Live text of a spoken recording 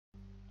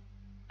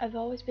I've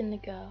always been the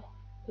girl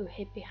who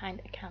hid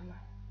behind a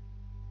camera,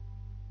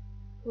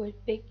 who had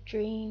big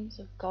dreams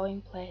of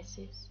going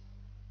places,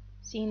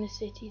 seeing the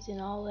cities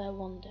in all their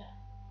wonder,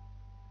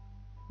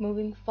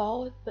 moving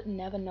forward but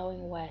never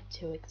knowing where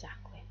to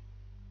exactly,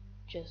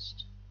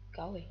 just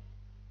going.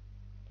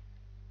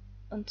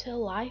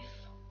 Until life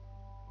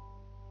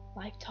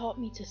taught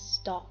me to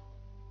stop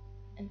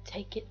and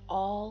take it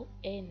all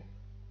in,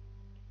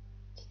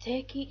 to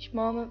take each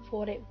moment for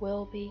what it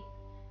will be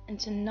and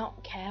to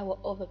not care what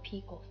other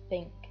people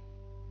think,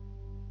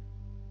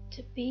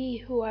 to be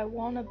who I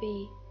want to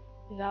be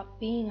without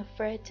being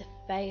afraid to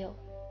fail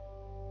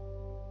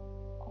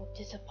or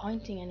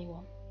disappointing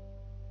anyone.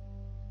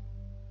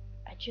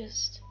 I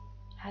just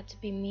had to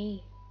be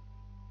me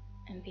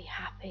and be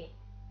happy,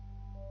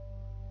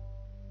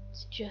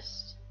 to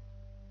just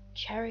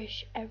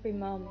cherish every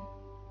moment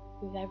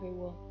with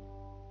everyone,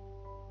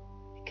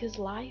 because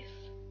life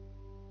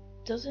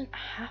doesn't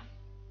have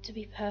to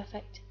be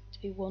perfect to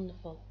be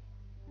wonderful.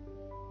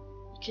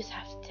 You just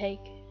have to take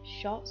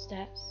short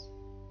steps,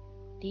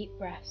 deep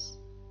breaths,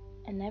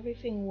 and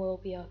everything will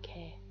be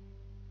okay.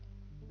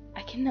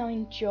 I can now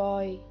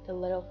enjoy the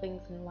little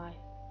things in life,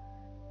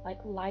 like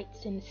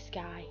lights in the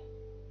sky.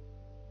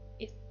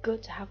 It's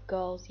good to have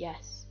goals,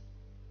 yes,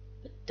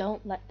 but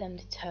don't let them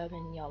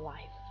determine your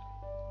life.